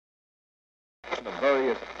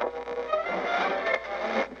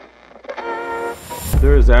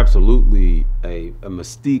There is absolutely a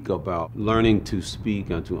mystique about learning to speak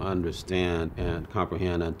and to understand and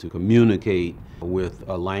comprehend and to communicate with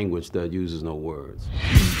a language that uses no words.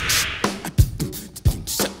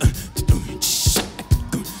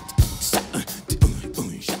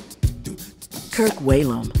 Kirk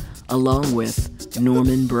Whalum, along with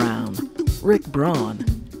Norman Brown, Rick Braun,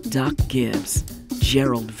 Doc Gibbs,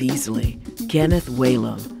 Gerald Veasley, Kenneth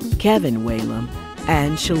Whalum, Kevin Whalum,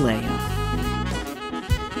 and Shalea.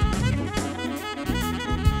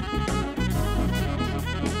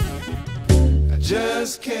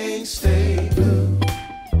 Just can't stay blue.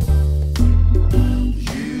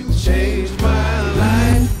 You changed my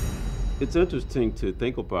life. It's interesting to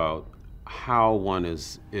think about how one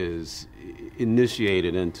is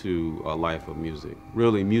initiated into a life of music.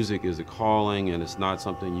 Really, music is a calling, and it's not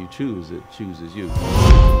something you choose, it chooses you.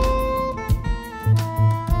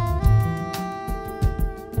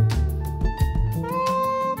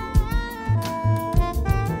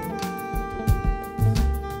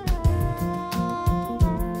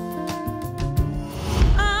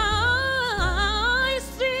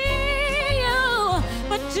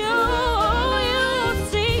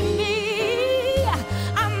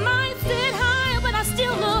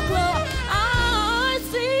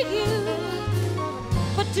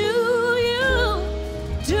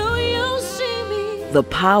 The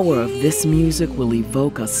power of this music will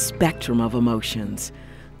evoke a spectrum of emotions,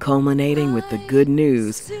 culminating with the good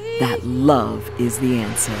news that love is the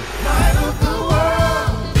answer. Light of the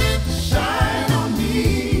world, shine on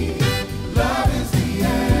me. Love is the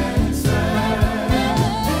answer.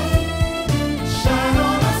 Shine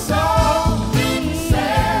on us all,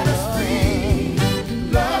 set us free.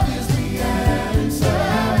 Love is the answer.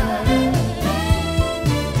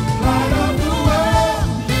 Light of the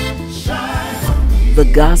world, shine on me. The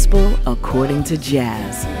Gospel According to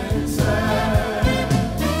Jazz.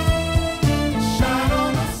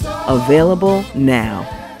 Available now.